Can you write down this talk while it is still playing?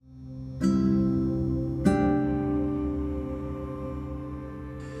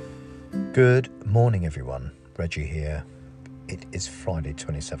Good morning, everyone. Reggie here. It is Friday,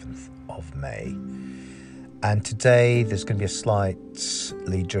 27th of May. And today there's going to be a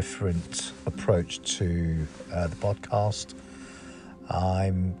slightly different approach to the podcast.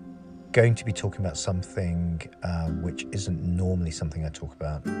 I'm going to be talking about something which isn't normally something I talk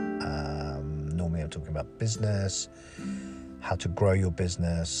about. Normally I'm talking about business, how to grow your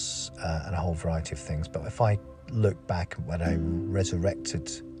business, and a whole variety of things. But if I look back when I resurrected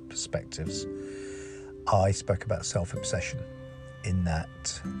perspectives, I spoke about self-obsession, in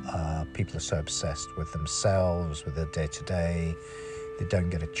that people are so obsessed with themselves, with their day-to-day, they don't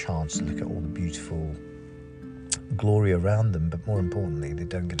get a chance to look at all the beautiful glory around them, but more importantly, they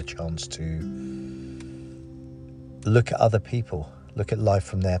don't get a chance to look at other people, look at life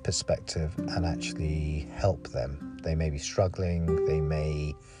from their perspective and actually help them. They may be struggling, they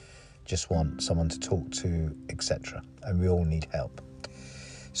may just want someone to talk to, etc. And we all need help.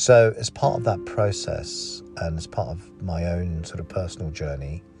 So as part of that process, and as part of my own sort of personal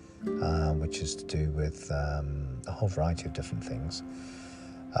journey, which is to do with a whole variety of different things,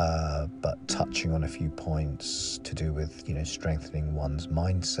 but touching on a few points to do with, strengthening one's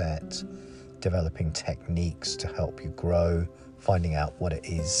mindset, developing techniques to help you grow, finding out what it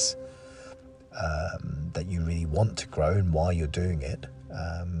is that you really want to grow and why you're doing it,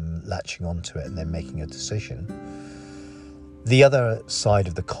 latching onto it and then making a decision. The other side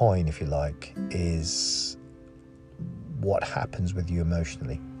of the on if you like, is what happens with you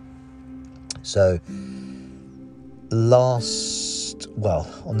emotionally. So on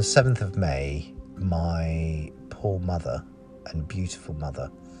the 7th of May, my poor mother and beautiful mother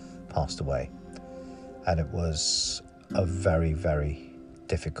passed away. And it was a very, very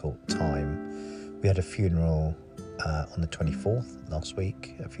difficult time. We had a funeral on the 24th last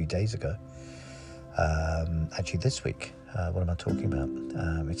week, a few days ago. Actually this week. What am I talking about?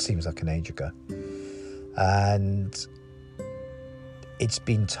 It seems like an age ago. And it's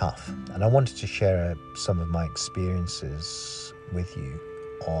been tough. And I wanted to share some of my experiences with you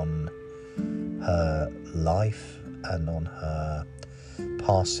on her life and on her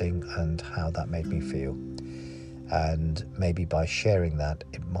passing and how that made me feel. And maybe by sharing that,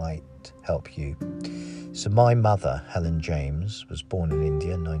 it might help you. So my mother, Helen James, was born in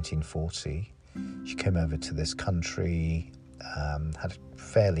India in 1940. She came over to this country, had a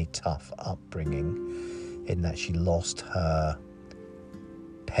fairly tough upbringing in that she lost her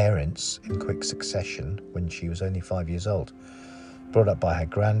parents in quick succession when she was only 5 years old. Brought up by her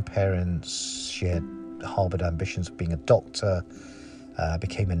grandparents, she had harboured ambitions of being a doctor,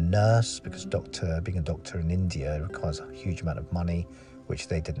 became a nurse because being a doctor in India requires a huge amount of money, which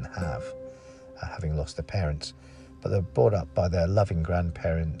they didn't have, having lost their parents. But they were brought up by their loving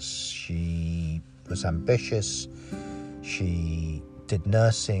grandparents. She was ambitious. She did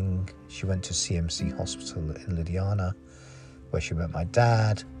nursing. She went to CMC Hospital in Ludhiana, where she met my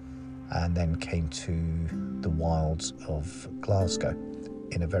dad, and then came to the wilds of Glasgow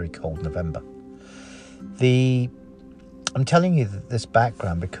in a very cold November. I'm telling you this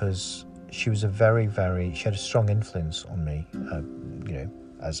background because she was she had a strong influence on me,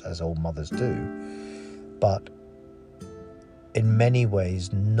 as all mothers do, but in many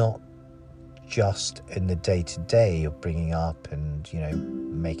ways, not just in the day-to-day of bringing up and,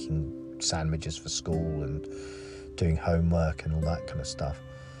 making sandwiches for school and doing homework and all that kind of stuff,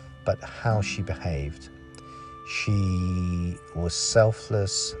 but how she behaved. She was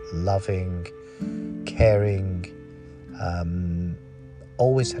selfless, loving, caring,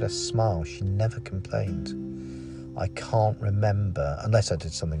 always had a smile. She never complained. I can't remember, unless I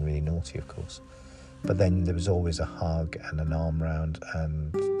did something really naughty, of course. But then there was always a hug and an arm round,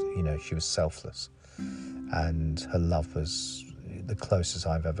 and, she was selfless. And her love was the closest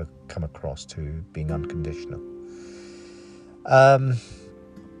I've ever come across to being unconditional.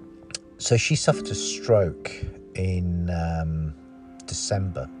 So she suffered a stroke in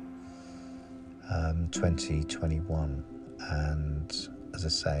December 2021. And as I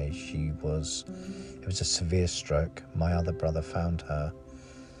say, it was a severe stroke. My other brother found her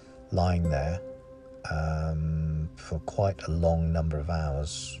lying there for quite a long number of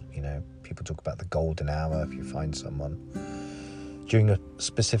hours. People talk about the golden hour. If you find someone during a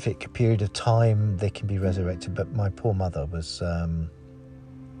specific period of time, they can be resurrected. But my poor mother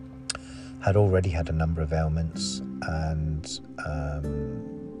had already had a number of ailments, and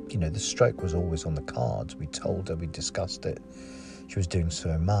the stroke was always on the cards. We told her, we discussed it. She was doing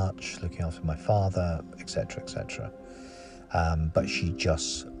so much, looking after my father, etc., etc. But she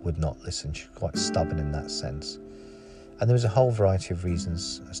just would not listen. She was quite stubborn in that sense. And there was a whole variety of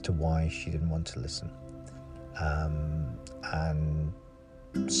reasons as to why she didn't want to listen. And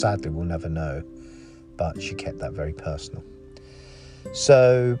sadly we'll never know, but she kept that very personal.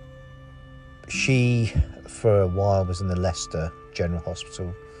 So she, for a while, was in the Leicester General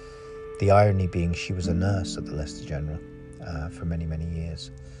Hospital. The irony being she was a nurse at the Leicester General for many, many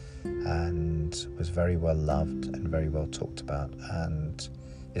years, and was very well loved and very well talked about, and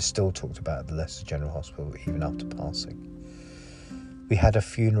is still talked about at the Leicester General Hospital even after passing. We had a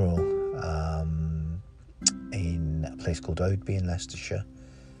funeral in a place called Oadby in Leicestershire,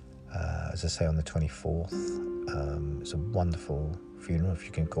 as I say, on the 24th. It's a wonderful funeral, if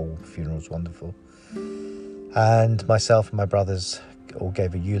you can call funerals wonderful. And myself and my brothers all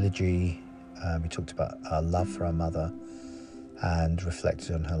gave a eulogy. We talked about our love for our mother and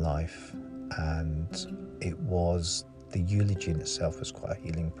reflected on her life. And it was, the eulogy in itself was quite a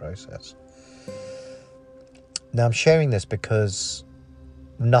healing process. Now I'm sharing this because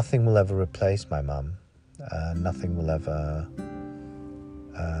nothing will ever replace my mum. Nothing will ever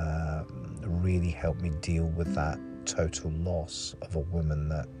really help me deal with that total loss of a woman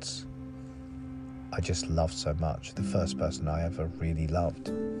that I just loved so much, the first person I ever really loved.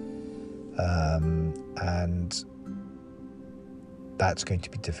 And that's going to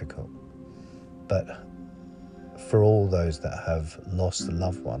be difficult. But for all those that have lost a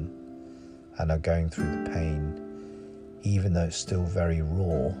loved one and are going through the pain, even though it's still very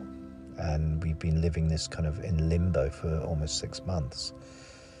raw, and we've been living this kind of in limbo for almost 6 months,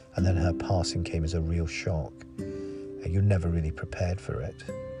 and then her passing came as a real shock, and you're never really prepared for it.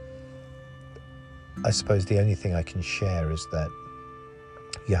 I suppose the only thing I can share is that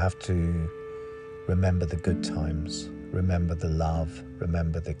you have to remember the good times, remember the love,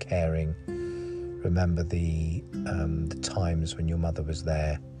 remember the caring, remember the times when your mother was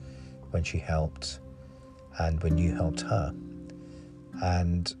there, when she helped, and when you helped her.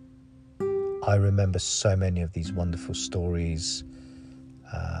 And I remember so many of these wonderful stories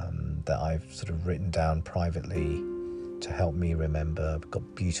that I've sort of written down privately to help me remember. I've got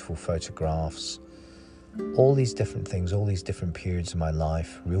beautiful photographs, all these different things, all these different periods of my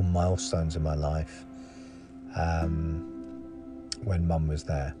life, real milestones in my life, when Mum was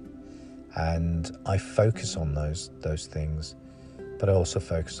there. And I focus on those things, but I also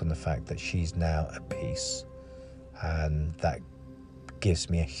focus on the fact that she's now at peace, and that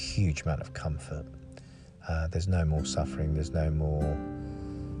gives me a huge amount of comfort. There's no more suffering, there's no more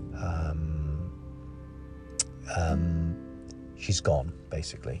she's gone,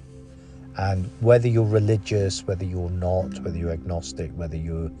 basically. And whether you're religious, whether you're not, whether you're agnostic, whether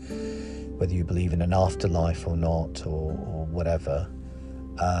you believe in an afterlife or not, or whatever,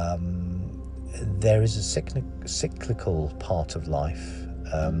 there is a cyclical part of life,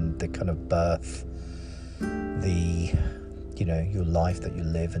 the kind of birth, your life that you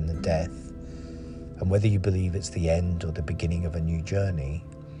live, and the death. And whether you believe it's the end or the beginning of a new journey,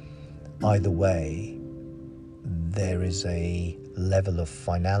 either way, there is a level of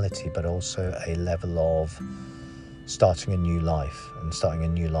finality, but also a level of starting a new life, and starting a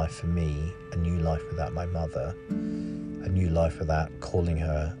new life for me, a new life without my mother, a new life without calling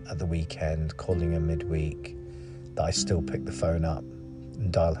her at the weekend, calling her midweek, that I still pick the phone up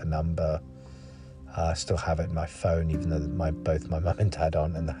and dial her number. I still have it in my phone, even though both my mum and dad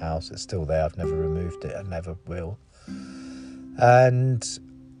aren't in the house. It's still there. I've never removed it. I never will.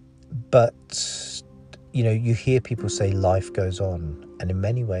 But you hear people say life goes on, and in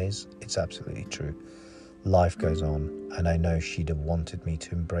many ways, it's absolutely true. Life goes on, and I know she'd have wanted me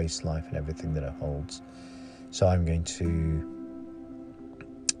to embrace life and everything that it holds. So I'm going to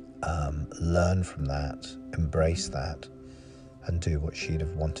learn from that, embrace that, and do what she'd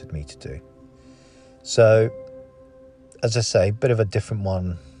have wanted me to do. So, as I say, a bit of a different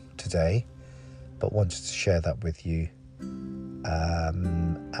one today, but wanted to share that with you.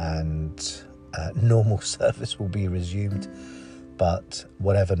 And normal service will be resumed, but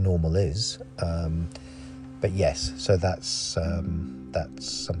whatever normal is. But yes, so that's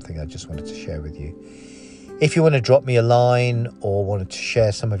something I just wanted to share with you. If you want to drop me a line or wanted to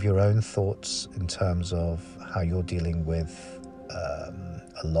share some of your own thoughts in terms of how you're dealing with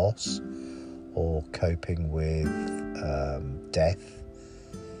a loss, or coping with death,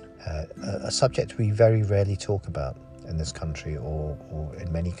 a subject we very rarely talk about in this country, or in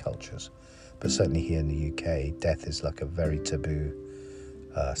many cultures, but certainly here in the UK, death is like a very taboo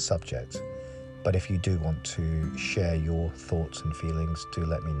subject. But if you do want to share your thoughts and feelings, do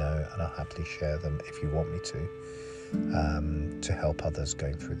let me know, and I'll happily share them if you want me to help others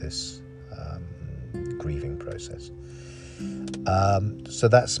going through this grieving process. So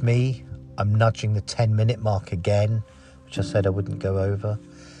that's me. I'm nudging the 10-minute mark again, which I said I wouldn't go over.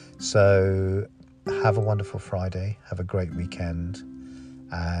 So have a wonderful Friday, have a great weekend,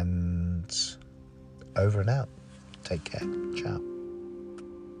 And over and out. Take care. Ciao.